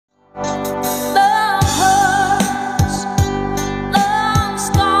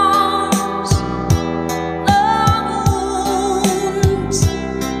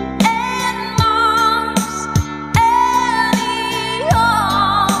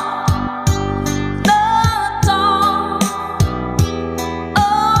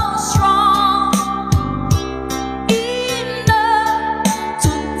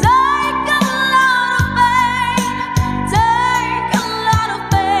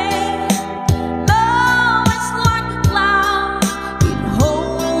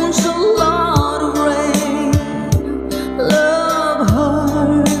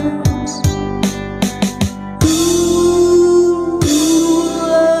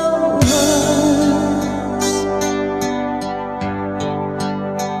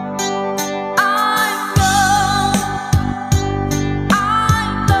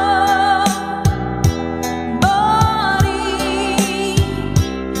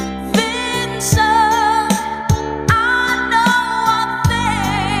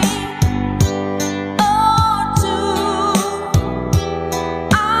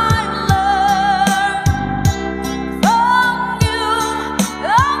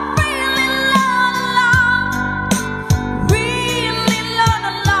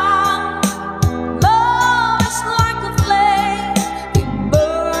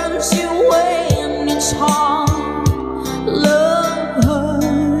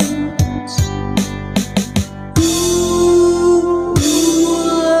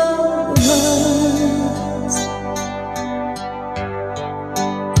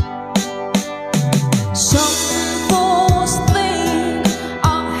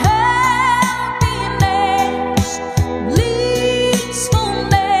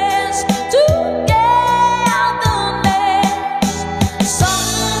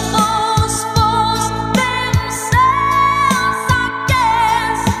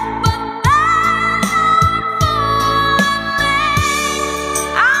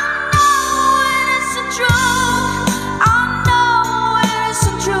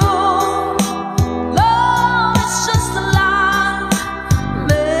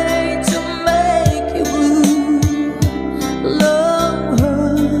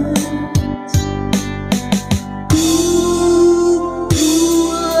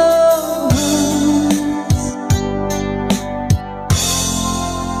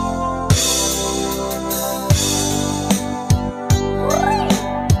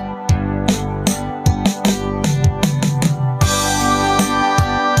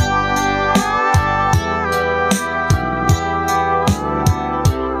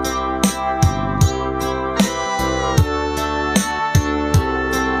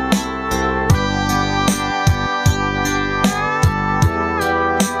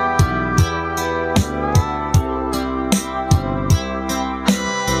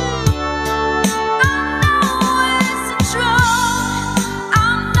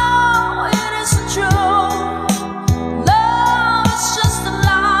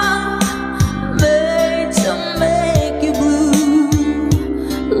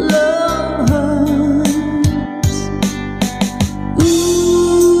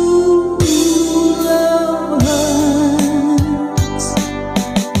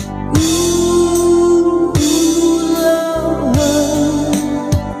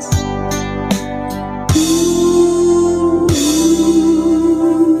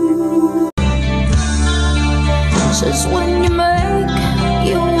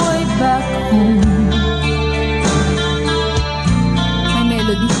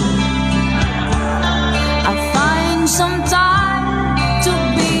some time to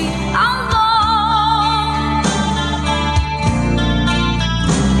be alone.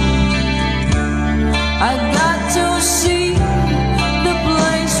 I got to see the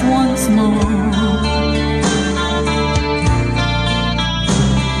place once more.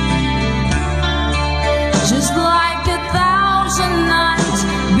 Just like 1,000 nights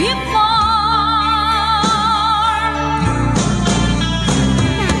before.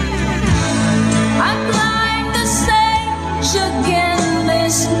 I climbed the stage again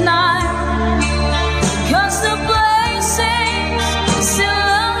this night, 'cause the place is still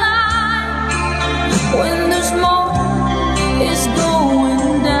alive when the smoke is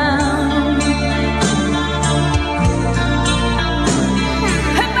going down.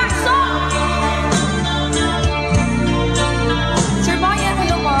 Hey, back on! Sir Boyan,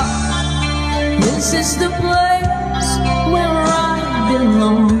 hello po. This is the place where I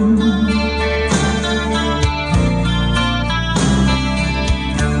belong.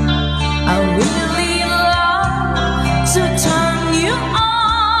 I really love to turn you on.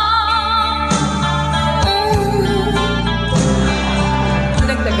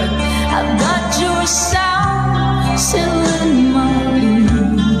 I've got your sound still in my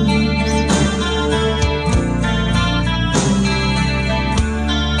ears.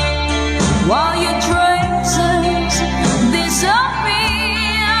 While your traces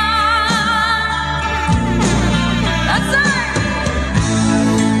disappear. That's it.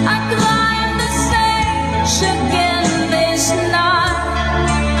 I climbed the stage again this night,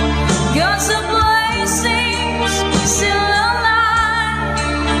 'cause the place is still alive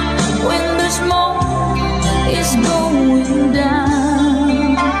when the smoke is going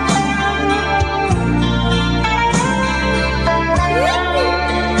down.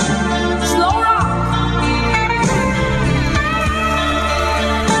 Slow rock.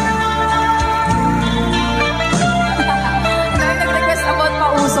 Nag-request about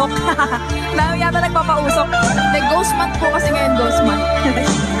pausok. Dami yata nagpapausok. May ghost month po kasi ngayon, ghost month.